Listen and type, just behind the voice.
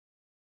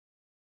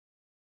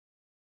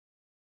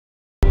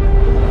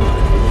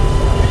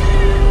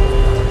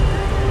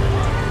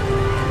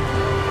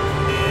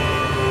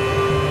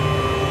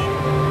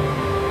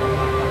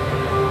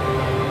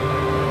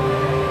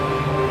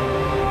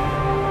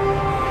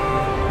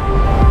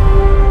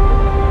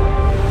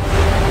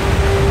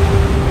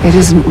It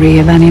isn't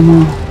real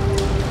anymore.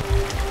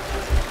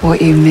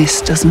 What you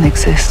miss doesn't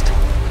exist.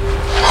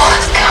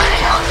 What's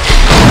going on?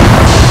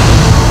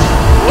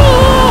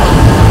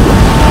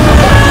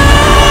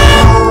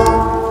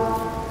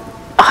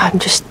 I'm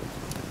just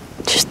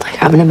like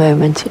having a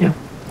moment, you know.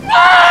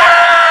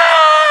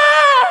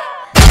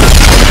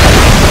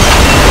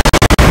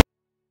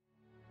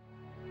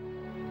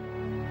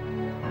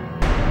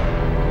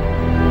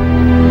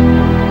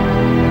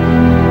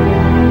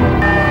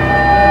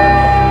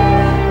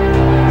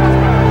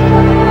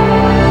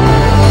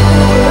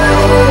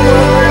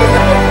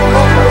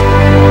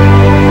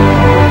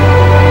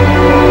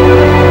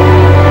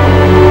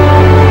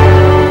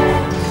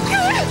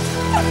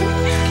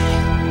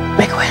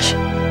 Make a wish.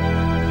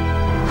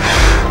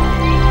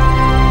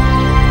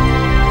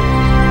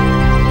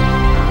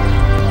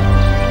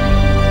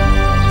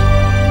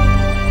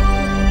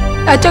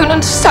 I don't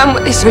understand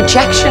what this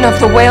rejection of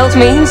the world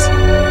means.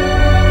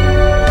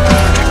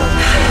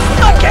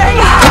 Okay.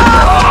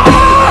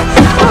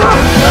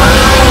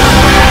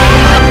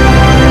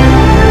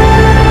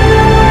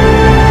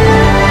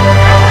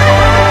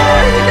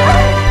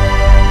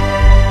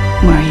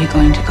 Where are you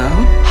going to go?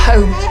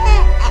 Home.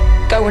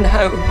 Going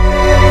home.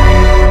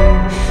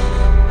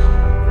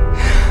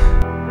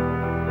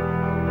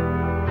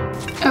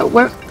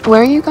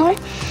 Where are you going?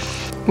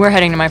 We're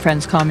heading to my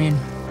friend's commune.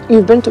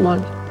 You've been to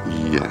one.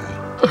 Yeah.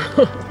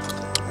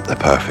 They're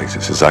perfect.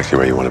 It's exactly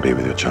where you want to be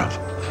with your child.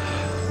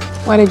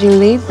 Why did you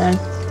leave then?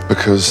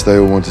 Because they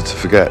all wanted to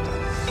forget.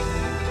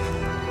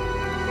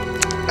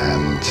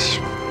 And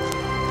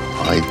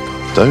I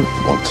don't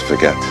want to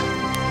forget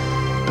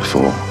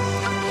before